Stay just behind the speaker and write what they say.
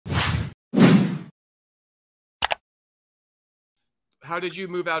how did you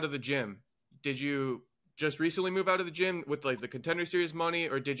move out of the gym? Did you just recently move out of the gym with like the Contender Series money,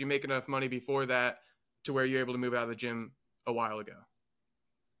 or did you make enough money before that to where you're able to move out of the gym a while ago?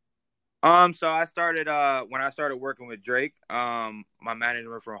 So I started when I started working with Drake, my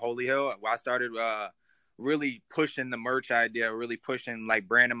manager from Holy Hill. I started really pushing the merch idea, really pushing like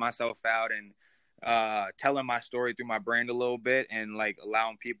branding myself out and telling my story through my brand a little bit, and like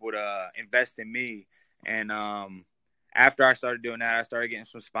allowing people to invest in me. And after I started doing that, I started getting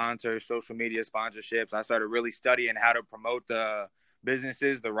some sponsors, social media sponsorships. I started really studying how to promote the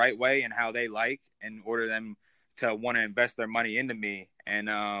businesses the right way and how they like, in order them to want to invest their money into me. And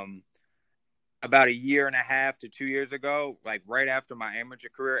about a year and a half to 2 years ago, like right after my amateur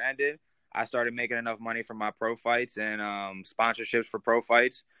career ended, I started making enough money from my pro fights and sponsorships for pro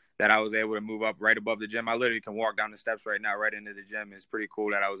fights that I was able to move up right above the gym. I literally can walk down the steps right now, right into the gym. It's pretty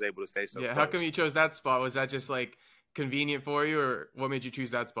cool that I was able to stay so close. How come you chose that spot? Was that just like convenient for you, or what made you choose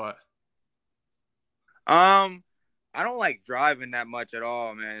that spot? I don't like driving that much at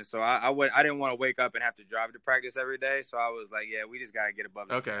all, man. So I didn't want to wake up and have to drive to practice every day. So I was like, yeah, we just gotta get above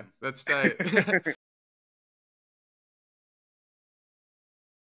the Okay, gym. that's tight.